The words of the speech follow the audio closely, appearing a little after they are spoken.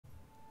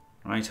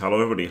Right,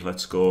 hello everybody,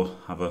 let's go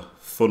have a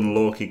fun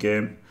Loki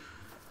game.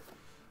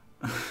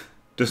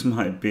 Does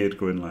my beard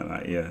go in like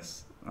that?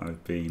 Yes.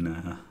 I've been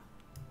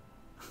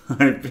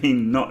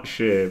not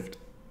shaved.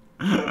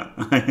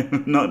 I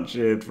have not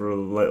shaved for a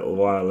little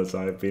while as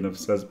I've been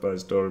obsessed by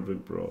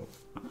Storybook Brawl.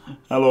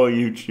 Hello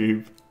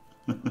YouTube.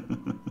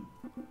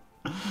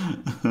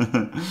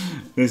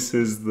 This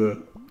is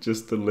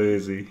just the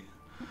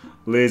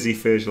lazy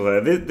facial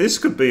hair. This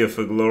could be a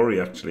for glory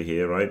actually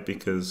here, right?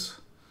 Because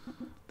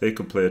they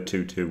could play a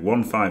 2-2.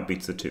 1-5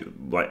 beats the 2,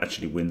 like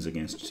actually wins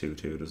against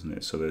 2-2, doesn't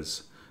it? So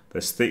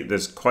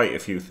there's quite a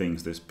few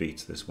things this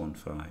beats this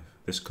 1-5.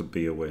 This could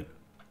be a win.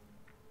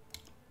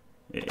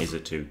 It is a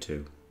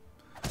 2-2.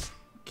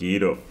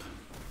 Get up.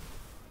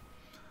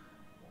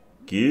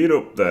 Get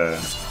up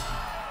there.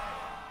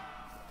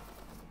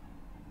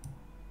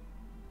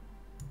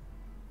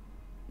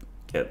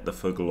 Get the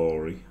for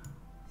glory.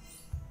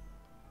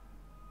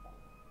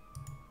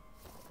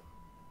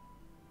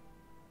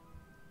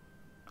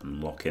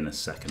 And lock in a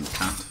second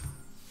cat.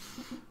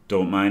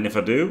 Don't mind if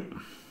I do.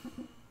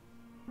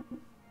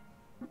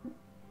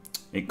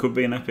 It could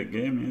be an epic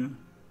game, yeah.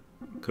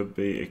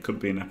 It could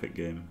be an epic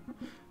game.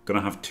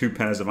 Gonna have 2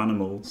 pairs of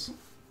animals.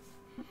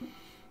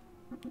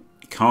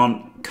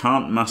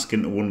 Can't mask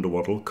into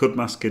Wonderwaddle. Could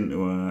mask into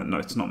no,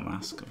 it's not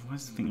mask. Why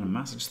was I thinking of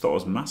mask? I just thought it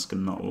was mask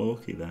and not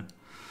Loki then.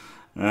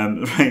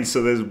 Right,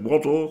 so there's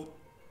Waddle.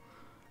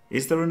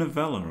 Is there a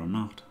novella or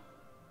not?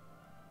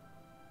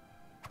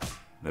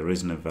 There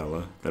is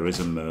Novella. There is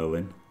a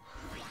Merlin.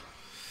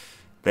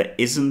 There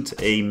isn't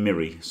a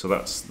Miri, so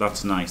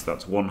that's nice.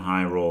 That's one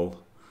high roll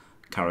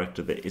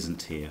character that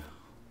isn't here.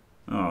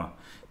 Oh,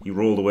 he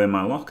rolled away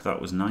my lock. That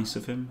was nice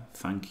of him.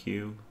 Thank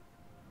you.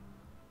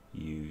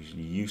 You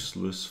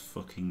useless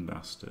fucking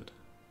bastard.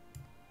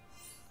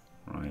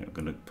 Right, I'm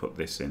gonna put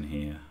this in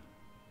here.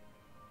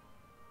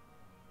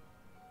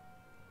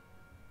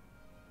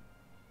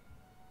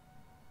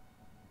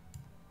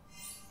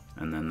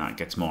 And then that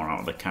gets more out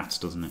of the cats,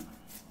 doesn't it?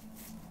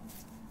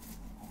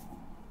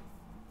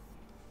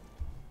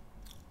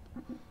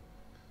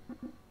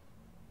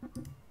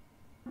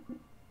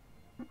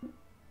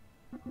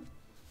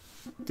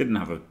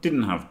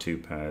 Didn't have 2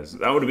 pairs.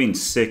 That would have been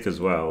sick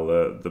as well.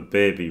 The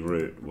baby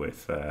root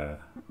with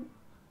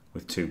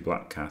 2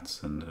 black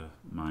cats and a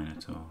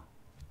Minotaur.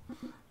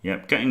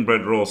 Yep, getting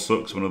bread roll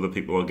sucks when other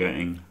people are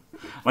getting,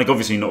 like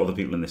obviously not other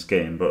people in this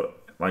game, but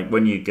like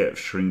when you get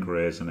shrink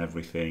rays and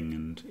everything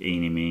and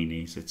eeny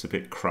meenies, it's a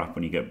bit crap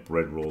when you get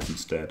bread rolls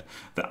instead.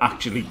 That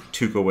actually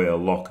took away a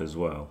lock as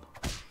well.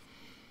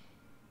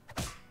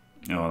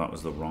 Oh, that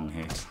was the wrong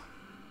hit.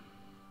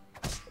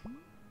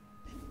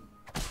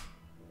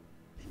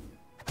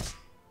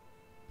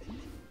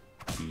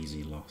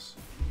 Easy loss.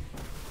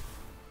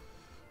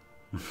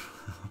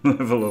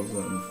 Level up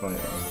and fight.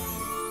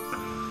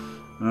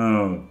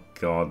 Oh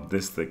god,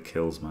 this that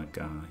kills my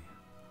guy.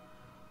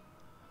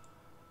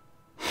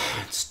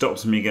 It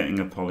stops me getting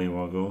a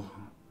Polywoggle.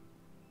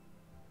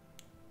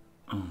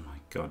 Oh my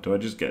god, do I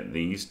just get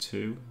these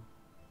 2?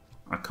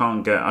 I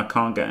can't get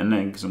an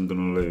egg because I'm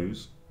gonna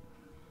lose.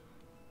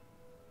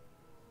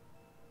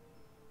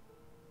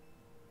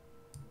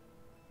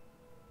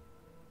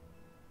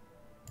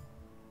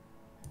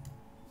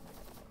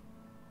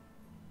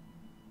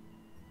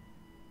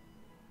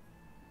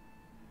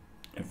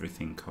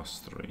 Everything costs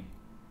 3.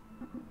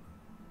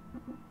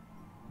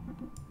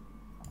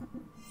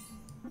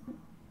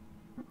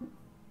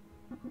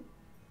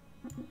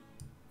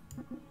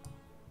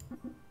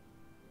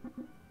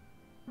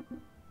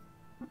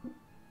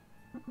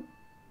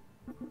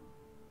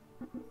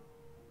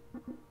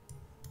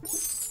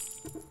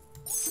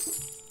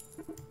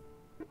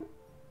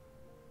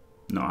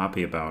 Not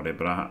happy about it,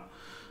 but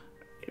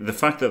the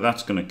fact that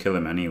that's going to kill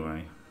him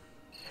anyway.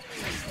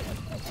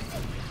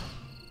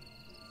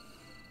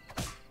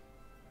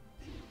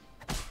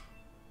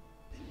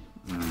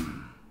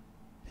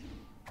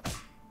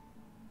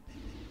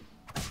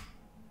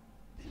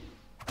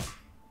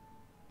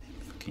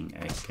 Fucking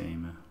egg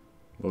gamer.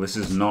 Well, this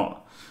is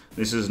not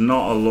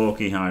a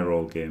Loki high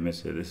roll game,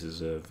 is it? This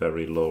is a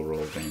very low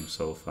roll game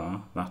so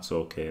far. That's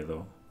okay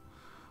though.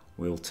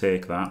 We'll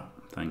take that.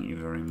 Thank you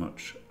very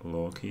much,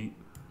 Loki.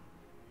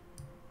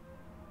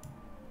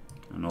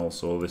 And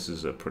also, this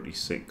is a pretty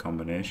sick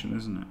combination,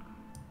 isn't it?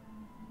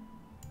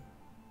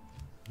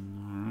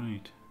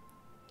 Alright.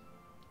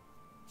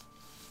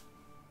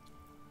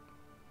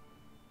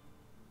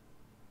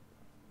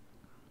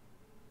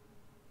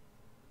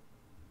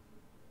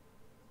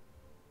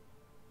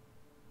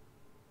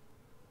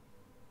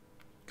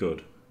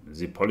 Good.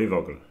 The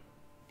Polywoggle.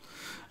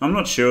 I'm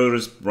not sure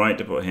it's right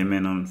to put him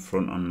in on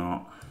front or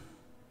not.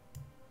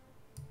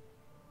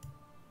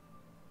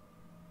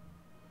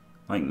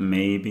 Like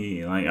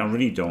maybe, like I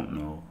really don't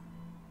know.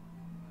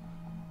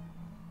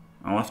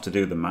 I'll have to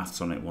do the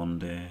maths on it one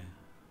day.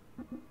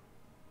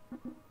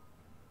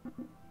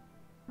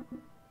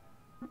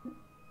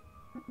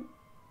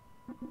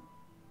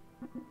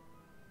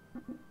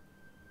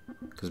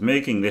 Because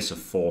making this a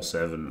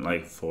 4-7,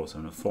 like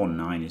 4-7, a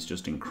 4-9 is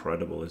just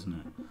incredible, isn't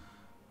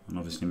it? And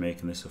obviously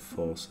making this a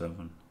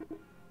 4-7.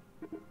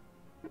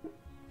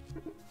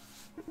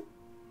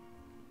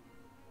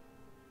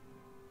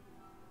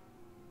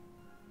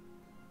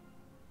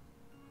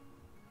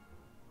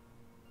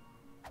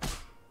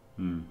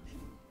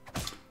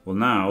 Well,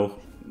 now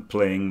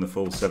playing the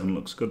full 7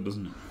 looks good,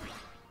 doesn't it?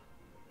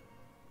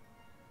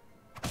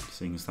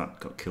 Seeing as that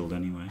got killed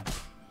anyway.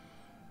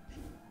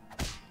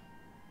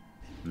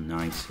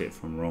 Nice hit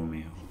from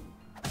Romeo.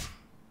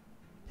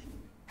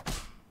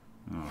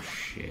 Oh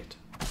shit.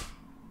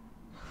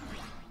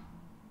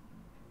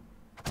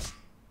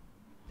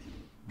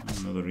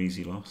 Another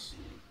easy loss.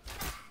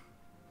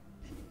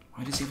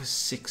 Why does he have a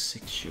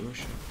 6-6 sure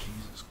shot?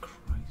 Jesus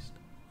Christ.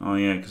 Oh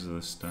yeah, because of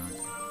the star.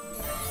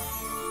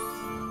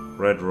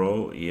 Red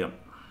roll, yep.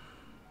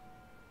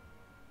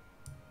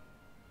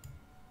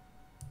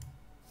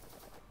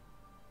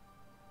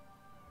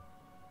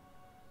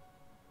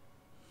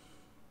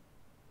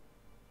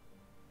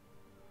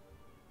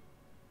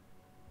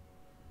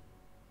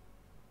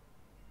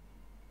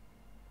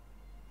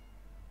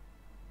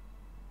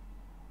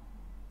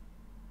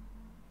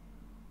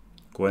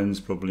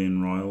 Gwen's probably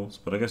in Royals,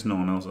 but I guess no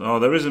one else. Oh,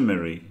 there is a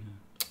Miri.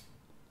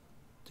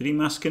 Did he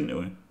mask into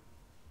it?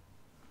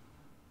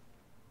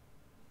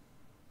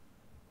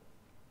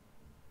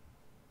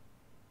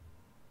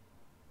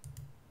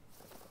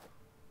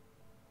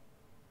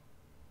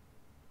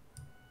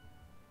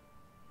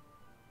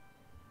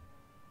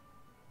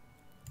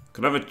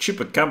 Could have a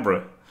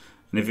Chupacabra,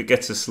 and if it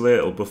gets a slate,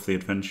 it'll buff the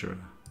Adventurer.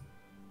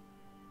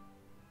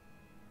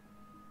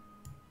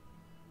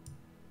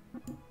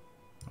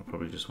 I'll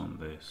probably just want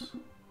this.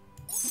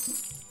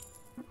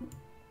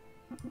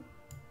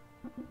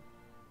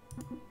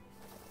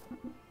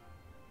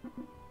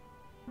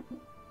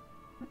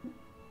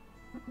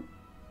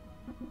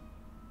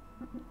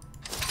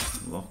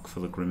 Lock for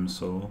the Grim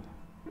Soul.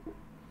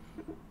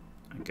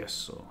 I guess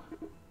so.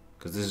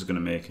 Because this is going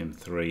to make him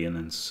 3 and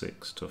then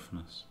 6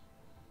 toughness.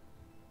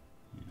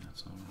 Yeah,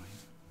 that's alright.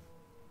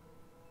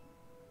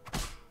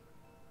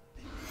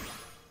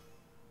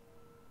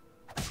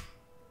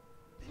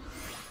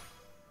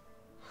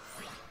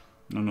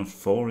 No,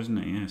 4, isn't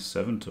it? Yeah,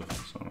 7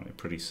 toughness. Alright,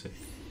 pretty sick.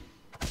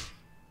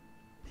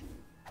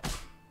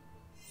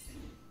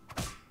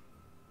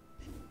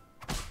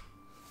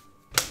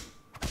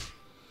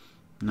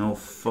 No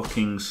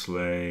fucking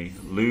slay.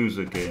 Lose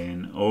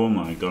again. Oh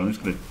my god, I'm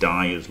just gonna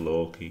die as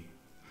Loki.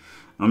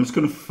 I'm just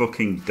gonna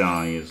fucking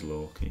die as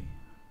Loki.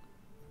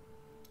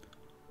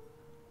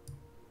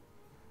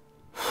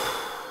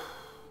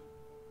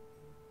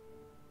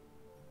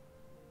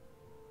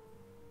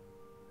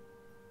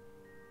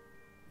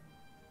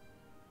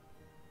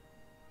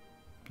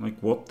 Like,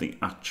 what the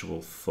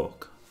actual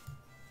fuck?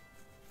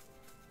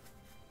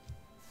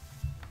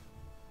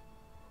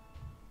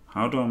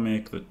 How do I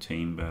make the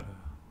team better?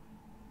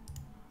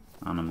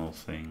 Animal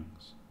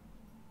things.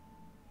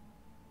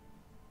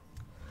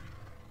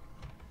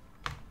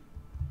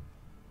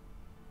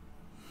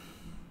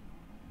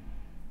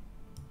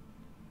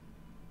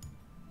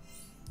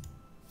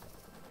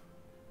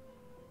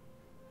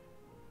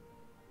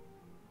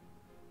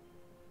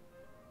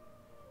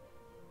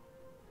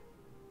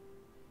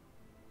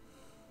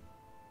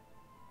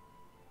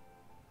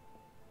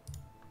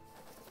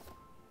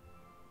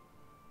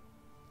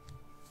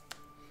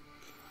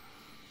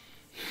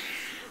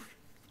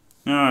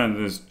 Ah, oh,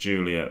 there's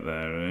Juliet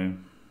there, eh?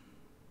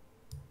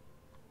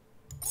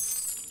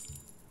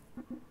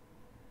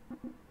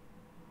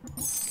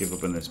 Give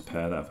up on this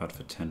pair that I've had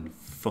for 10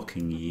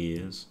 fucking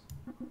years.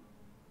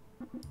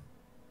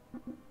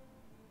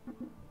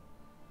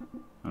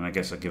 And I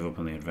guess I give up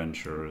on the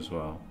Adventurer as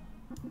well.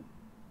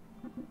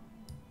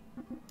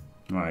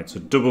 Right, so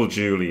double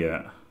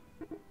Juliet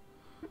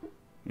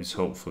is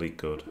hopefully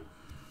good.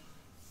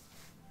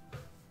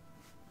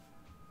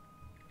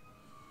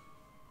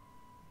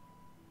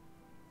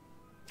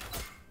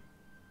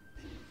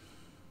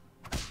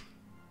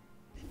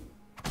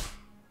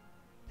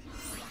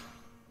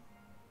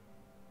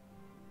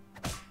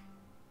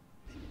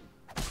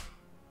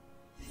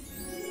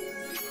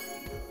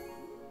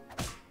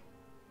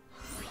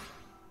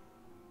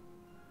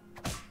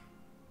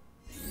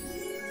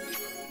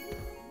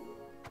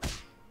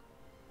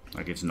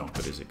 Like, it's not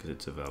good, is it? Because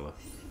it's a Vela.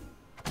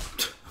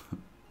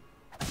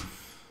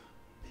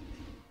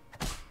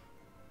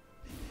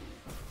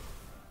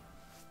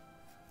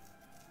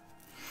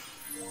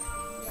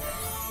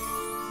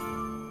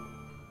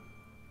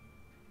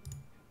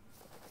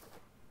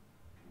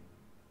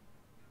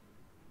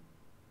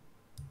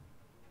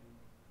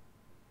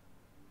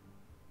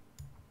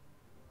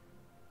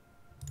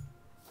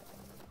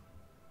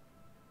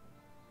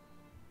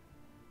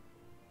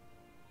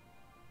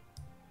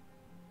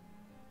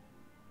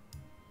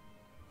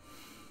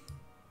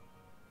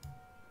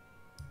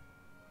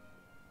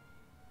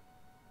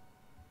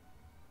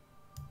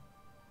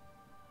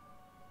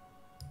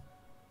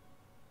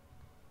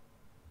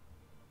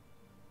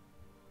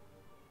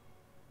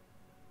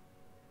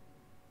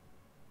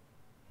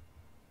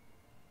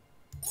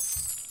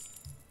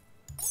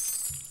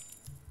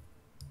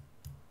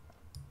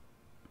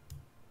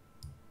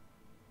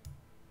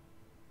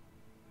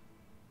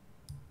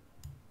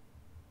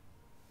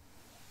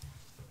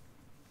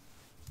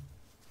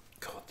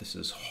 This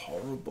is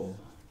horrible.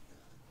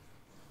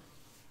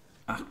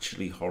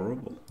 Actually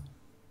horrible.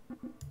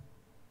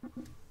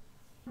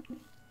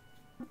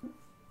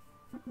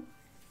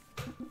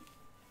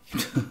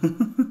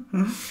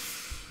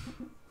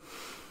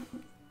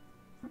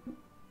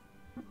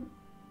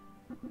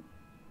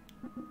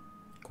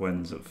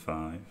 Gwen's at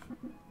 5.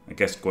 I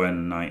guess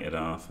Gwen knighted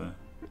Arthur.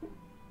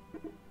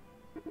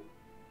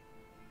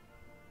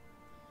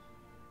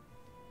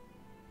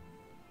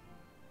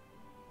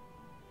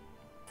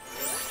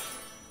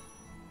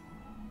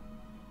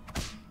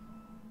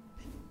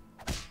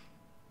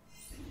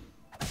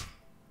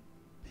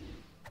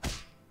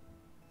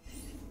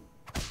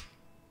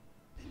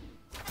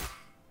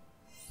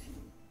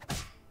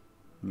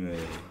 Yeah.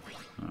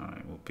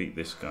 Alright, we'll beat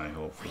this guy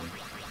hopefully.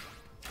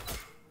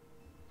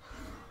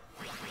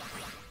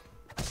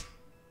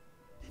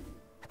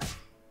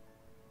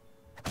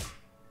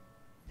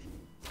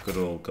 Good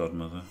old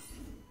godmother.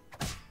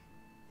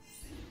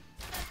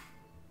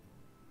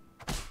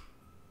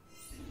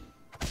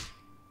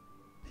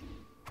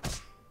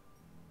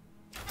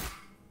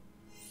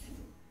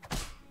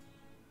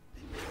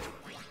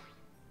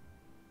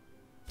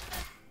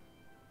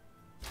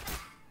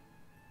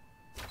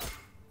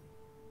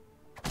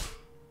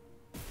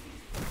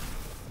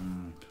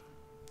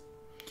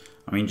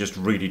 I mean, just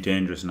really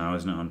dangerous now,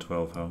 isn't it, on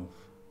 12 health?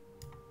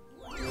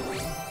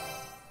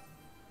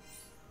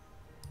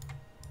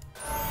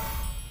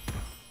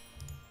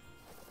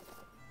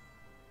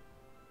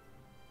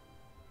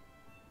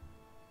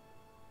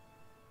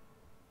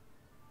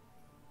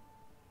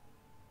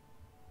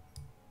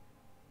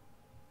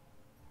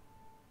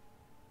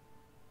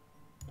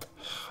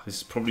 This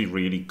is probably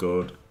really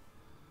good.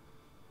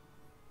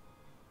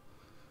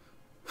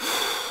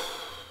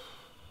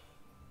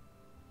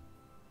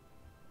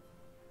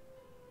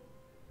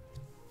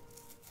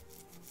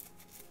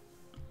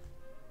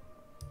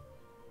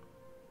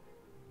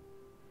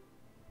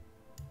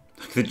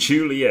 The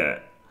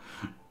Juliet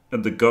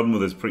and the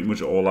godmother is pretty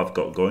much all I've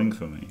got going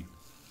for me.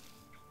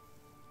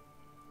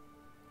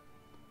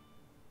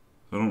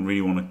 I don't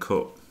really want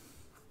to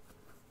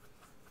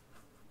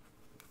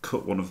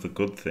cut one of the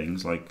good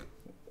things. Like,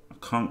 I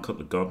can't cut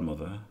the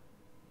godmother.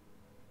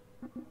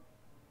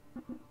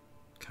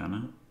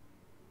 Can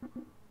I?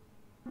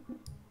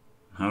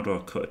 How do I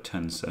cut a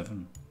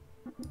 10-7?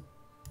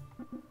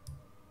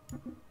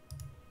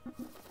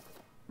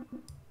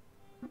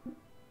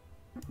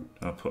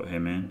 Do I put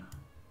him in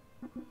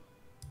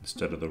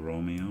instead of the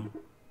Romeo?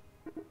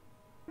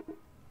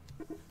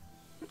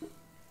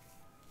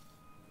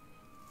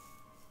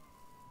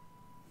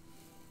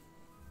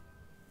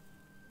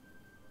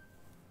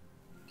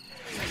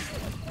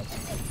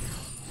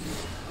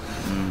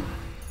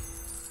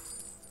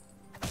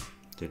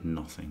 Did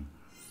nothing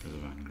because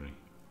of angry.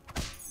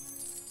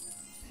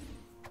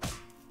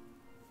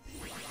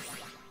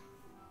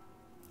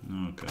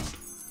 Oh god.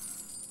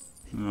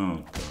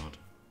 Oh god.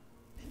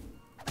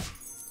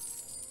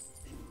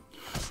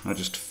 I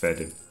just fed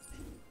him.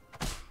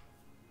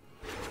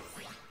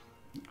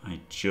 I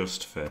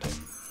just fed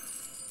him.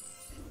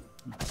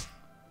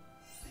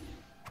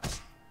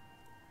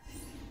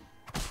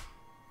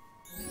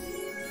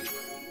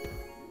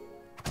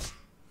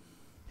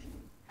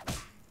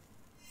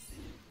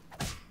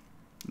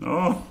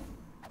 Oh!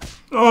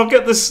 Oh,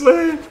 get the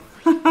slave!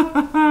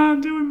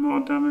 Doing more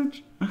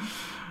damage.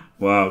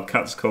 Wow,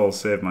 Cat's Call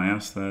saved my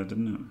ass there,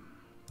 didn't it?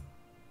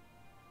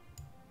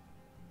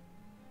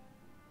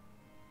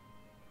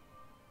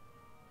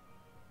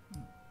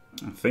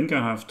 I think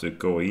I have to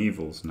go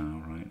evils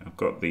now, right? I've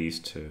got these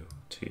two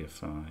tier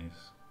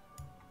 5s.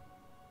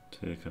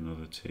 Take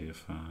another tier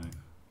 5.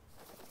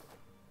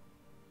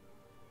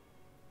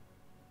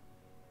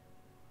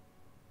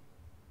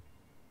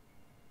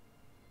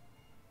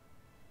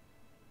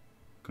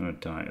 Gonna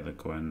die to the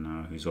Gwen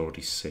now, who's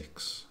already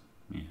 6.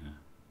 Yeah.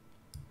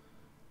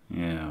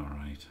 Yeah,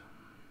 alright.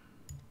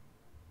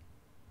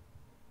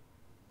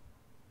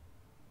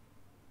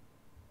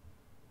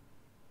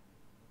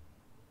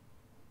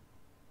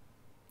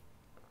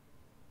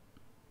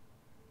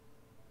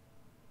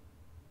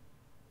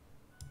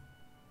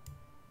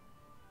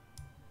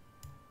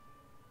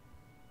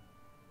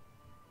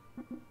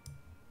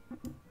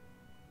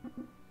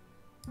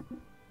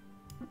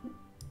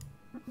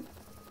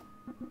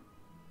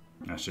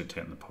 I should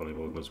take the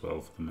Polywog as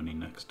well for the money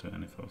next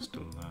turn if I was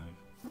still alive.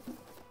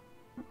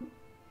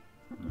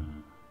 No.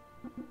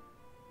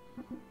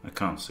 I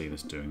can't see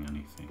this doing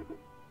anything.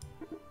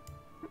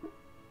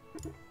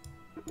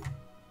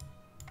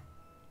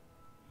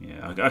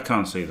 Yeah, I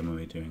can't see the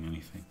mummy doing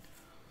anything.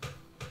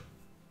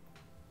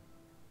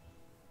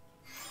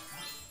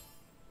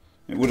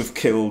 It would have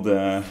killed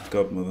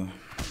Godmother.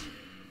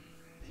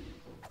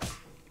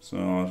 So,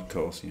 of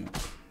course, yeah.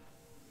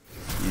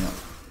 Yeah,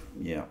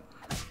 yeah,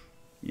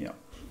 yeah.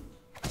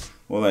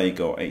 Well, there you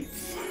go,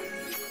 8th.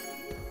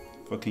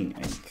 Fucking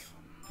 8th.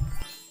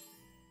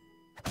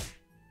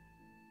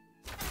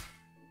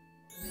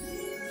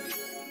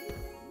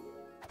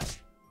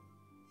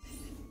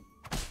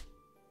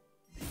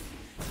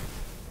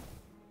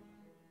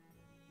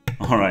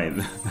 Alright.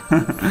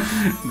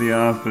 The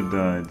Arthur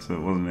died, so it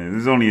wasn't it.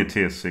 There's only a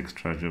tier 6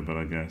 treasure, but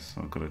I guess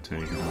I've got to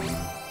take it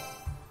on.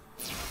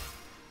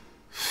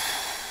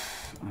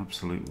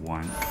 Absolute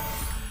wank.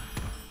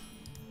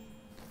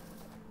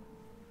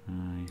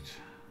 Right.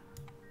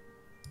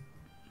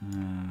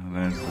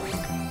 There's the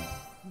fucking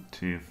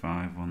tier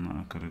 5 one that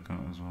I could have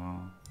got as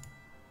well.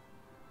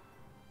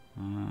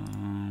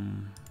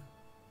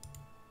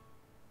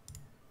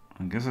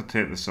 I guess I'll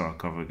take the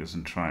sarcophagus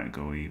and try to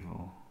go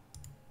evil.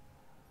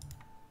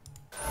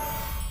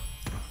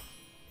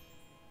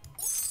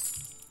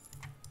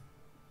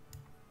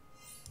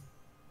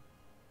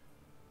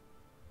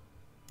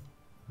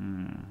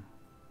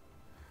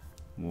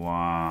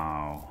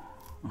 Wow.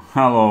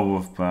 Hello,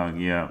 Wolfpack,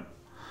 yeah.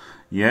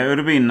 Yeah, it would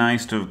have been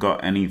nice to have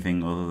got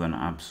anything other than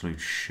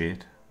absolute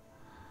shit.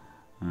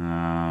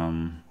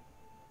 And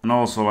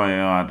also, like,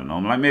 I don't know,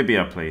 like maybe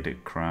I played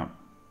it crap,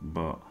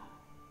 but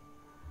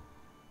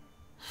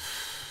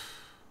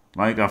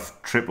like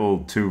I've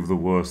tripled 2 of the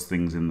worst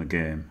things in the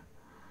game,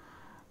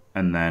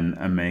 and then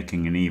am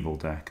making an evil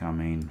deck. I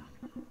mean,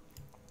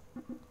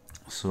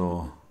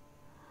 so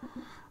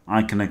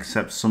I can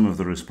accept some of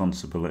the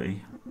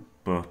responsibility,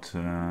 but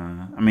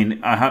I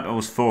mean, I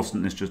was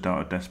forcing this just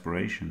out of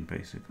desperation,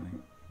 basically.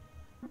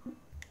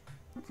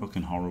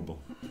 Fucking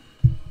horrible.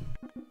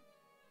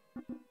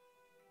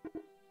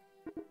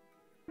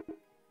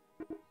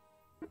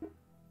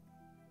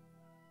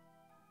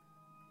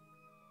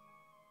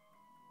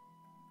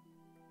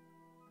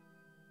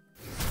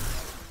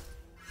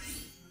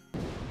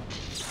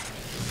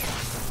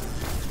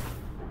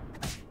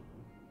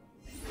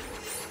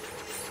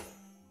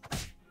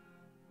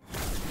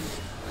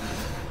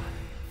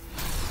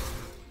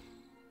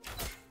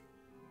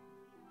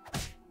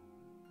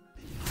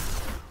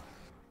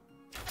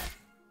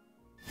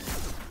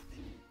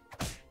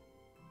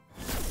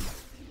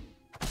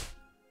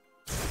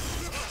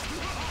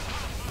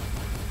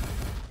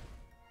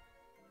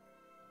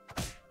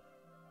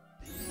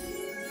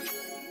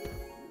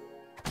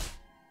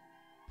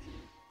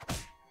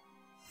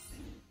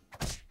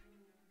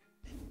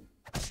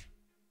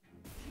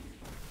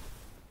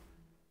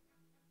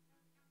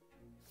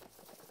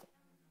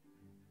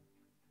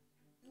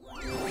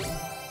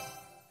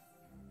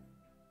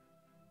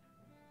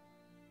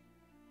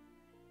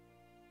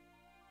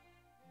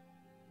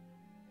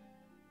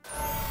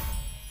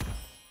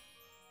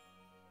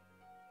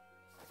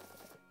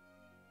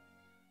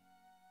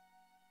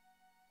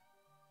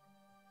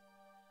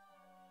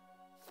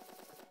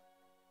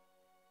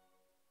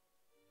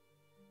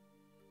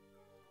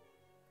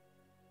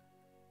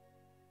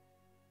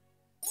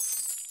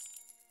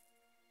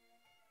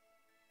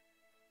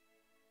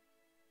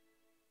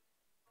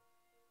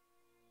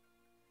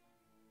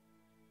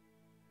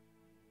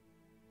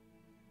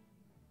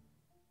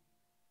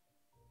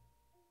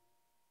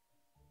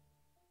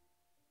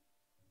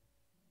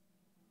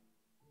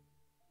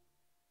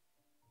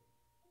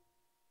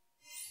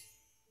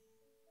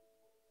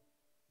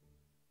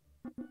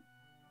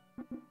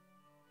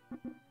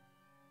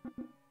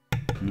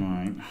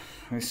 Right,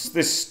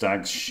 this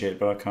stag's shit,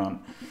 but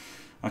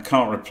I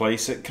can't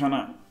replace it, can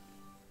I?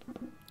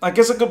 I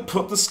guess I could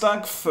put the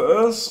stag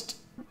first.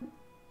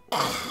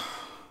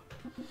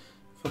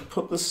 If I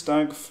put the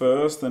stag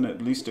first, then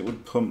at least it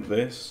would pump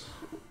this.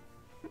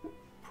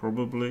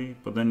 Probably,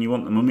 but then you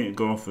want the mummy to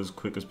go off as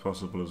quick as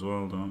possible as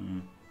well,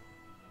 don't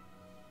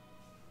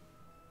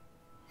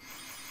you?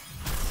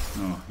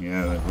 Oh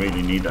yeah, they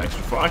really need that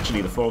extra 4.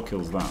 Actually, the 4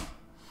 kills that,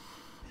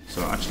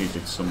 so it actually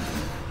did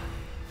something.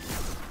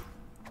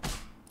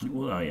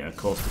 Well, oh yeah, of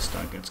course the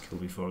stag gets killed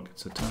before it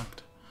gets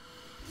attacked.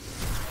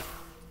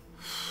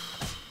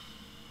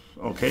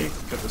 Okay,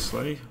 get the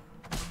sleigh.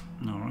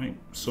 Alright,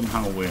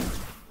 somehow win.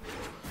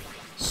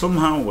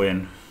 Somehow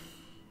win.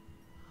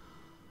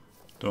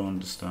 Don't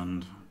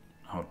understand.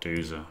 Oh,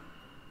 doozer.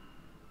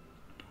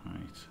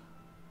 Right.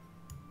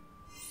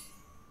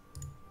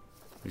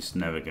 This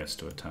never gets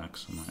to attack,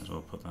 so might as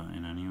well put that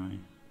in anyway.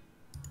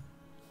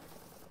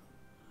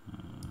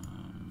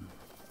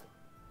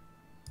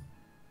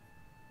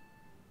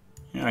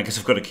 Yeah, I guess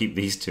I've got to keep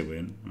these 2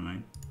 in,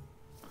 right?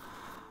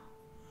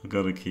 I've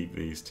got to keep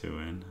these 2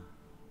 in.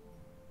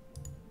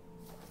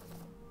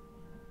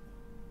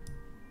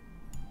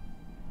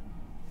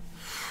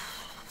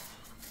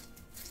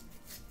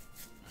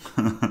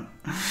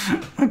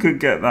 I could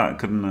get that,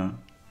 couldn't I?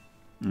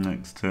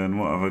 Next turn,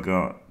 what have I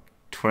got?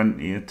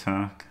 20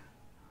 attack.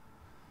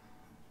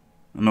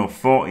 No,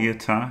 40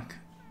 attack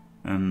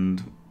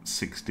and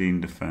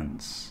 16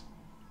 defense.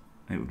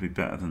 It would be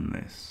better than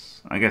this.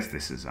 I guess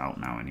this is out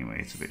now anyway.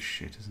 It's a bit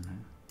shit, isn't it?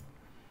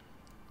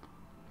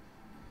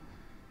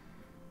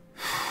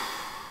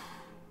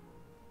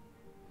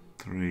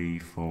 3,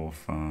 4,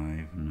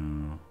 5,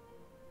 no.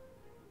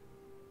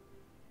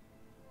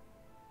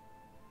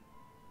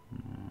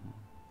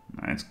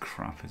 It's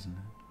crap, isn't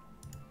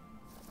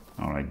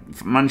it?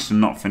 Alright, managed to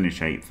not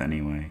finish 8th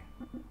anyway.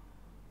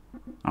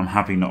 I'm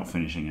happy not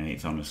finishing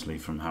 8th, honestly,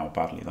 from how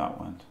badly that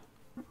went.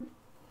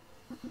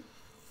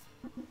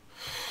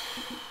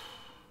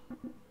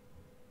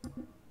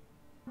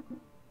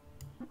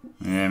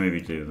 Yeah,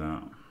 maybe do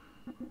that.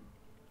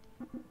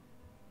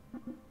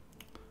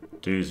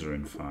 Dues are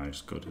in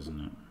 5's good, isn't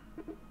it?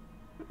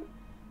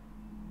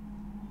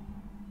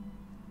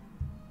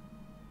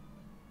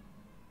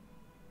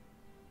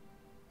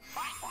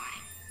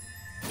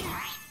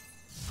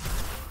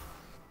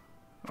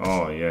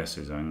 Oh yes,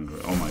 he's angry.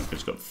 Oh my god,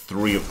 he's got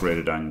 3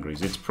 upgraded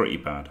angries. It's pretty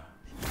bad.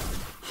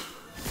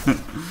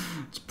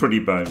 It's pretty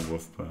bad,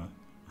 Wolfpack.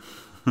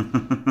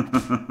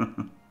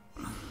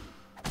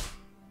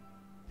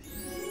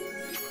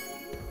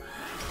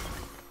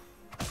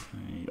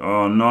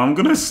 Oh no, I'm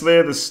gonna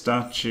slay the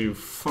statue.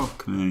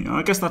 Fuck me.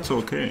 I guess that's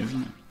okay,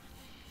 isn't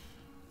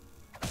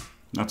it?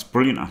 That's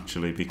brilliant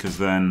actually, because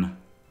then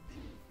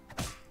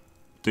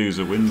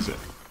Doozer wins it.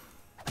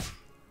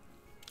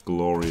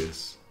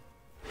 Glorious.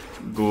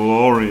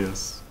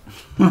 Glorious.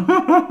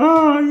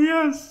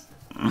 Yes.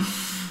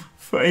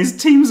 His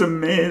team's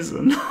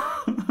amazing.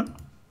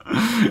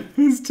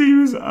 His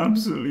team is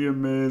absolutely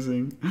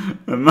amazing.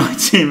 And my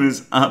team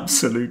is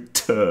absolute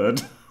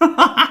turd.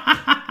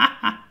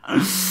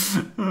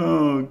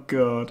 Oh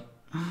god.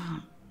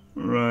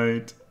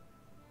 Right.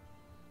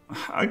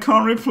 I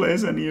can't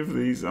replace any of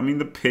these. I mean,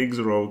 the pigs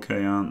are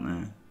okay, aren't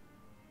they?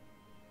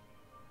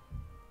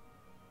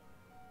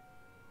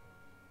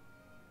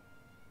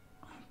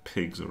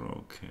 Pigs are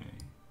okay.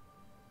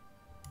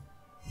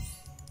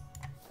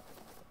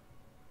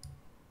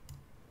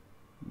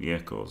 The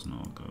Echo's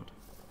no good.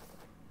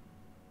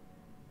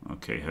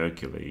 Okay,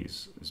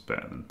 Hercules is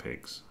better than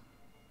pigs.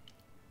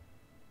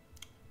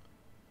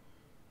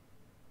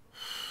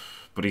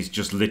 But he's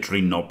just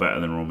literally not better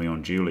than Romeo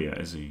and Juliet,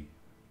 is he?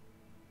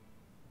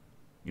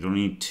 You don't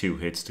need 2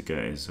 hits to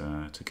get his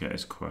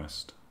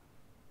quest.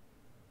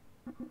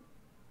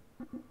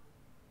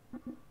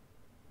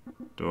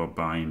 Do I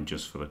buy him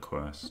just for the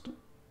quest?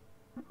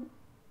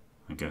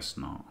 I guess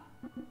not.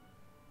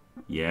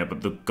 Yeah,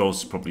 but the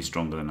ghost's probably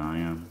stronger than I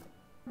am.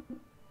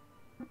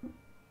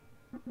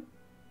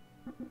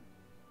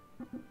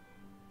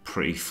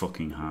 Pretty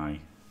fucking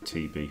high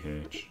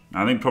TBH.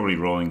 I think probably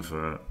rolling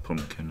for a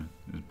pumpkin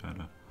is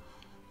better.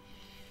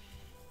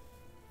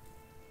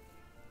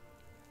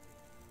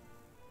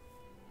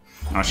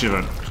 I should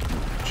have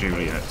had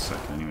Juliet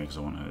second anyway because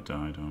I want her to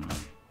die, don't I?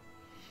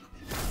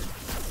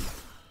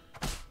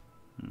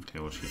 Okay,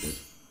 well she did.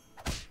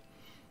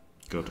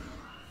 Good.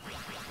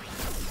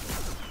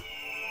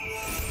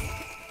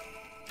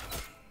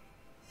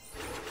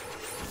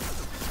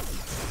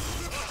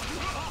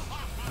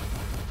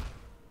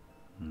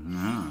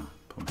 Ah,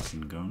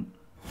 pumpkin gun.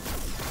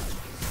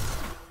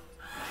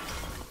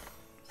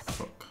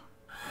 Fuck.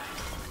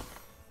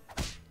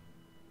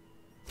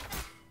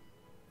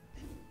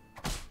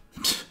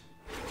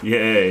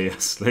 Yay, I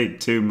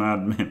slayed 2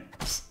 mad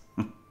mims.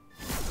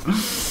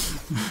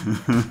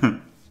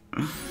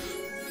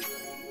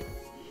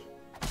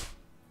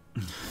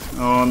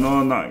 Oh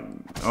no, not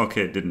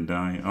okay, it didn't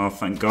die. Oh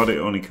thank god it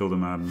only killed a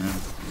mad mim.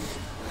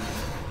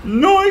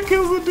 No, I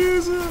killed the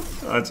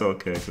Doozer! That's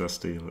okay, because I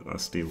steal it. I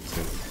steal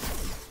 2.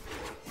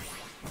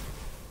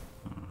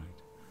 Alright.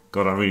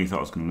 God, I really thought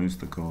I was going to lose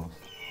the cause.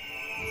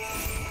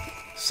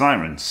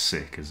 Siren's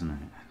sick, isn't it?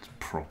 It's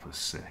proper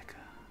sick.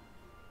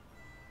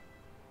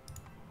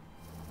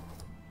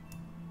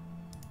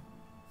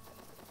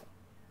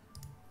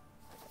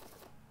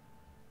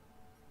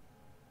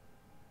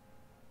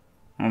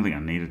 I don't think I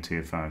need a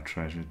tier 5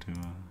 treasure to...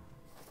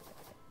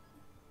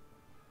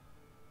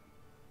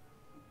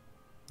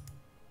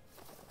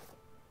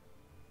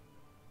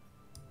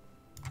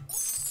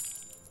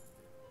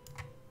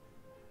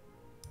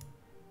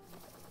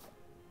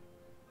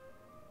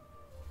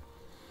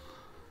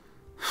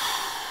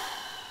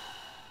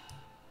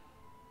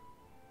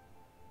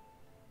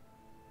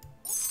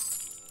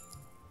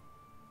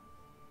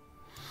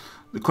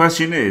 The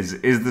question is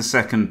the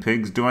second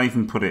pigs, do I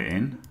even put it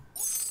in?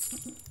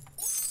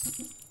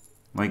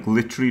 Like,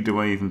 literally, do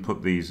I even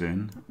put these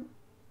in?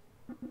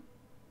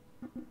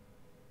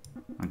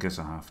 I guess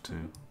I have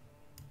to.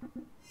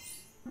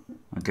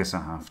 I guess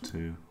I have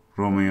to.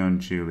 Romeo and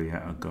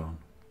Juliet are gone.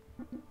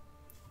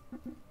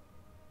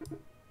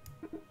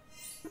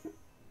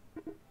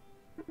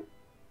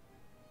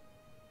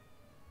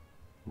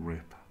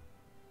 Rip.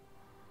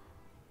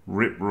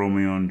 Rip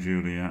Romeo and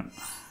Juliet.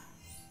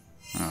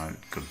 Alright,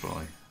 good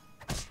boy.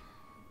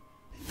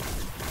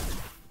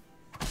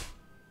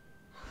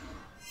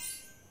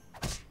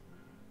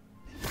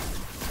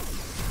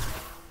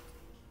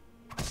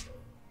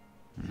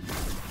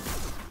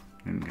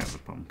 Didn't get the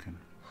pumpkin.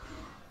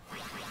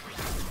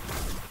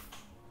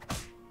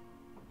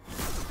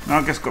 No,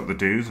 I guess got the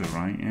Doozer,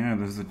 right? Yeah,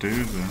 there's the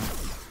Doozer.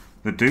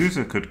 The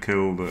Doozer could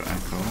kill the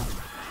Echo.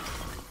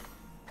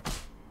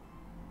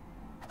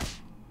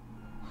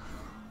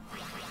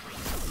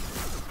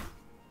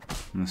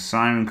 And the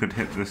Siren could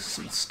hit this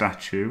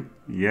statue.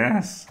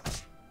 Yes!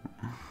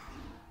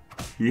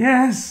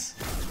 Yes!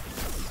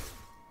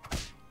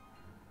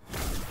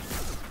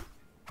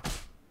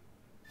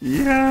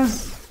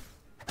 Yes!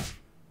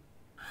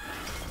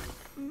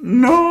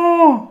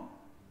 No!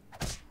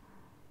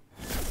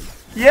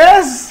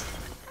 Yes!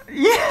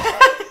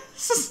 Yes!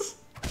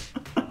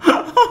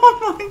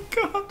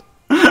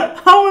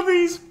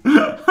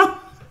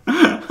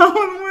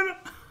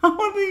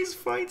 are these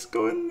fights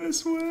going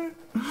this way?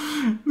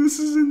 This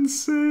is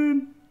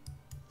insane.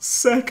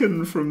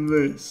 Second from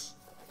this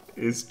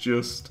is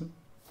just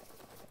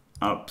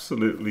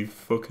absolutely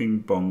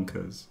fucking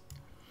bonkers.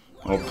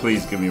 Oh,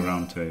 please give me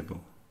round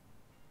table.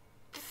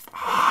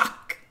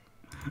 Fuck!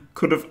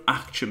 Could have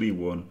actually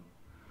won.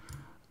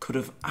 Could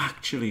have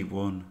actually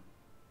won.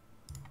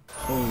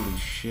 Holy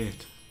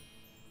shit.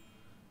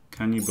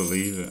 Can you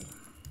believe it?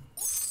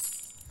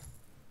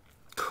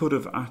 Could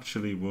have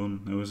actually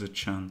won. There was a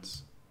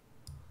chance.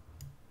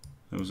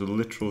 There was a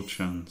literal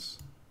chance.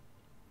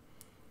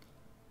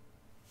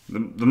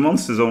 The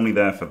monster's only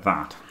there for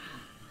that.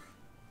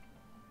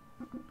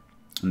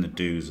 And the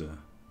doozer.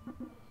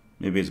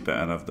 Maybe it's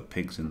better to have the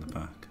pigs in the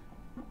back.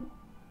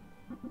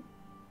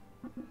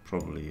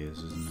 Probably is,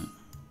 isn't it?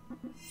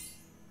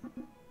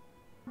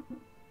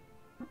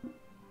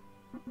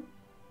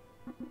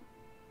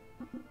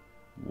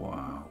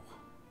 Wow.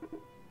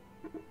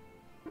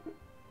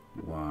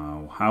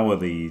 Wow. How are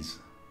these?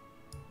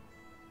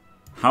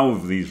 How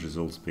have these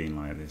results been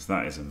like this?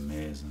 That is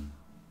amazing.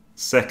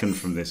 Second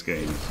from this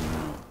game is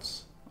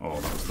nuts. Oh,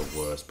 that was the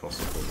worst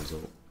possible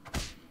result.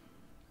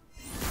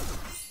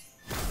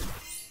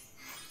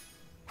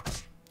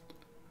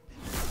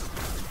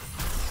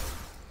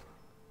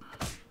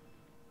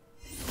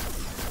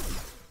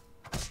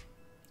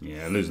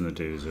 Yeah, losing the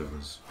doozer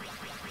was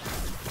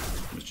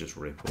just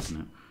rip,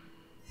 wasn't it?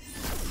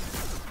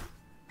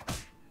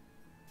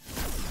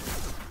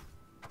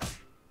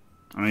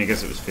 I mean, I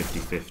guess it was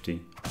 50-50.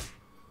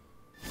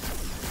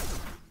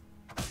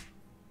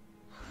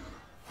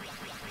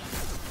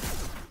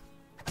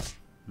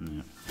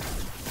 Yeah.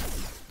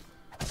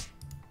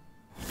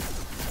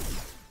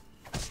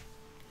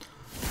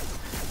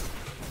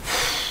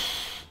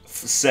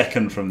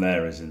 Second from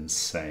there is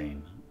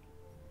insane.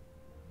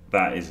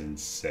 That is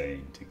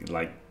insane.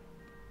 Like,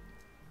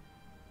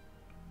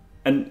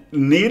 and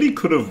nearly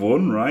could have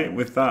won, right?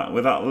 With that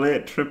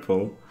late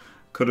triple,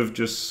 could have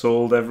just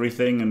sold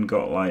everything and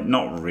got like,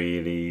 not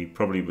really.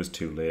 Probably was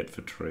too late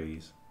for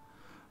trees,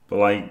 but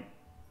like,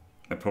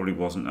 it probably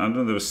wasn't. I don't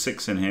know. There was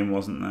 6 in him,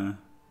 wasn't there?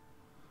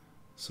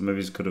 So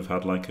maybe he could have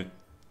had like a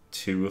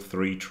 2 or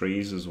 3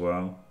 trees as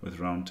well with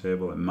round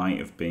table. It might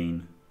have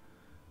been.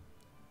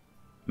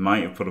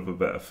 Might have put up a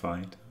better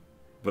fight.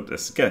 But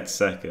to get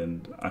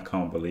second, I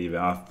can't believe it.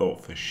 I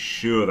thought for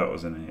sure that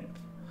was an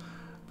 8th.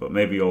 But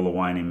maybe all the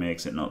whining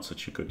makes it not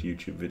such a good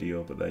YouTube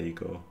video, but there you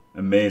go.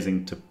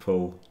 Amazing to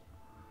pull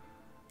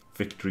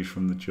victory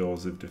from the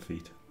jaws of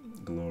defeat.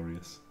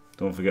 Glorious.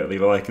 Don't forget to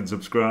leave a like and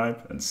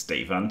subscribe, and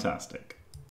stay fantastic.